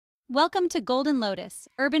Welcome to Golden Lotus,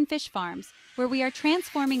 Urban Fish Farms, where we are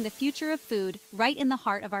transforming the future of food right in the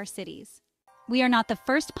heart of our cities. We are not the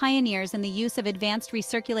first pioneers in the use of advanced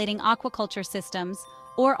recirculating aquaculture systems,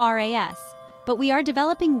 or RAS, but we are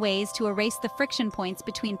developing ways to erase the friction points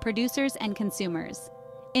between producers and consumers,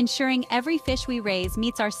 ensuring every fish we raise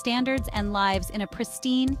meets our standards and lives in a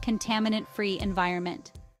pristine, contaminant-free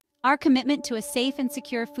environment. Our commitment to a safe and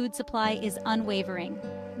secure food supply is unwavering.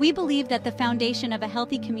 We believe that the foundation of a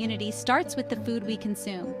healthy community starts with the food we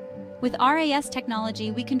consume. With RAS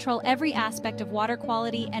technology, we control every aspect of water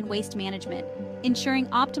quality and waste management, ensuring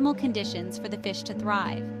optimal conditions for the fish to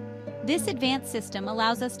thrive. This advanced system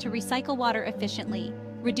allows us to recycle water efficiently,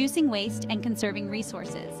 reducing waste and conserving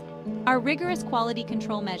resources. Our rigorous quality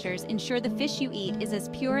control measures ensure the fish you eat is as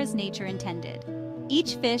pure as nature intended.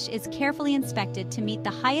 Each fish is carefully inspected to meet the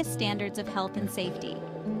highest standards of health and safety.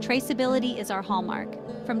 Traceability is our hallmark.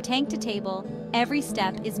 From tank to table, every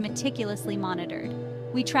step is meticulously monitored.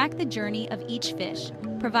 We track the journey of each fish,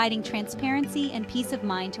 providing transparency and peace of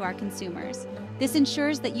mind to our consumers. This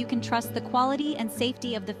ensures that you can trust the quality and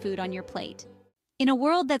safety of the food on your plate. In a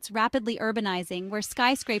world that's rapidly urbanizing, where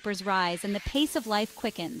skyscrapers rise and the pace of life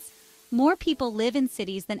quickens, more people live in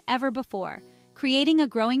cities than ever before, creating a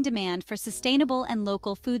growing demand for sustainable and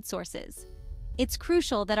local food sources. It's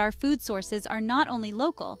crucial that our food sources are not only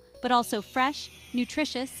local, but also fresh,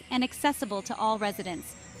 nutritious, and accessible to all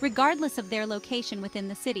residents, regardless of their location within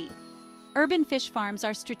the city. Urban fish farms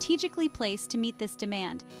are strategically placed to meet this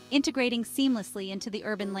demand, integrating seamlessly into the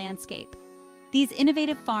urban landscape. These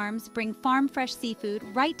innovative farms bring farm-fresh seafood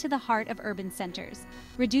right to the heart of urban centers,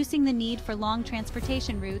 reducing the need for long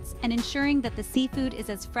transportation routes and ensuring that the seafood is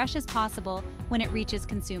as fresh as possible when it reaches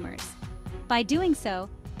consumers. By doing so,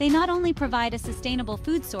 they not only provide a sustainable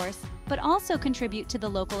food source, but also contribute to the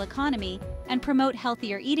local economy and promote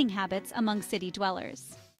healthier eating habits among city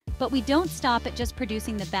dwellers. But we don't stop at just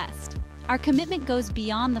producing the best. Our commitment goes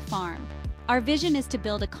beyond the farm. Our vision is to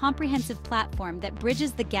build a comprehensive platform that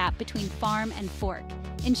bridges the gap between farm and fork,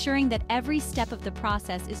 ensuring that every step of the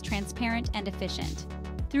process is transparent and efficient.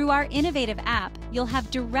 Through our innovative app, you'll have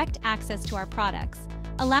direct access to our products,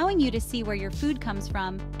 allowing you to see where your food comes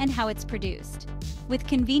from and how it's produced. With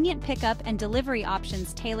convenient pickup and delivery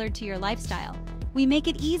options tailored to your lifestyle, we make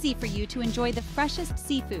it easy for you to enjoy the freshest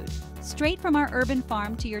seafood, straight from our urban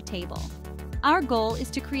farm to your table. Our goal is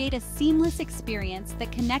to create a seamless experience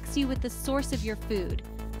that connects you with the source of your food,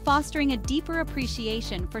 fostering a deeper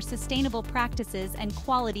appreciation for sustainable practices and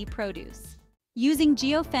quality produce. Using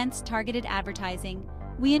geofence targeted advertising,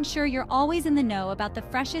 we ensure you're always in the know about the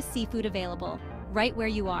freshest seafood available, right where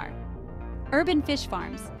you are. Urban Fish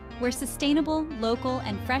Farms, where sustainable, local,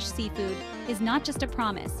 and fresh seafood is not just a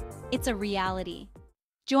promise, it's a reality.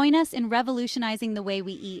 Join us in revolutionizing the way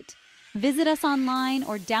we eat. Visit us online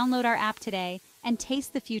or download our app today and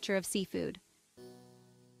taste the future of seafood.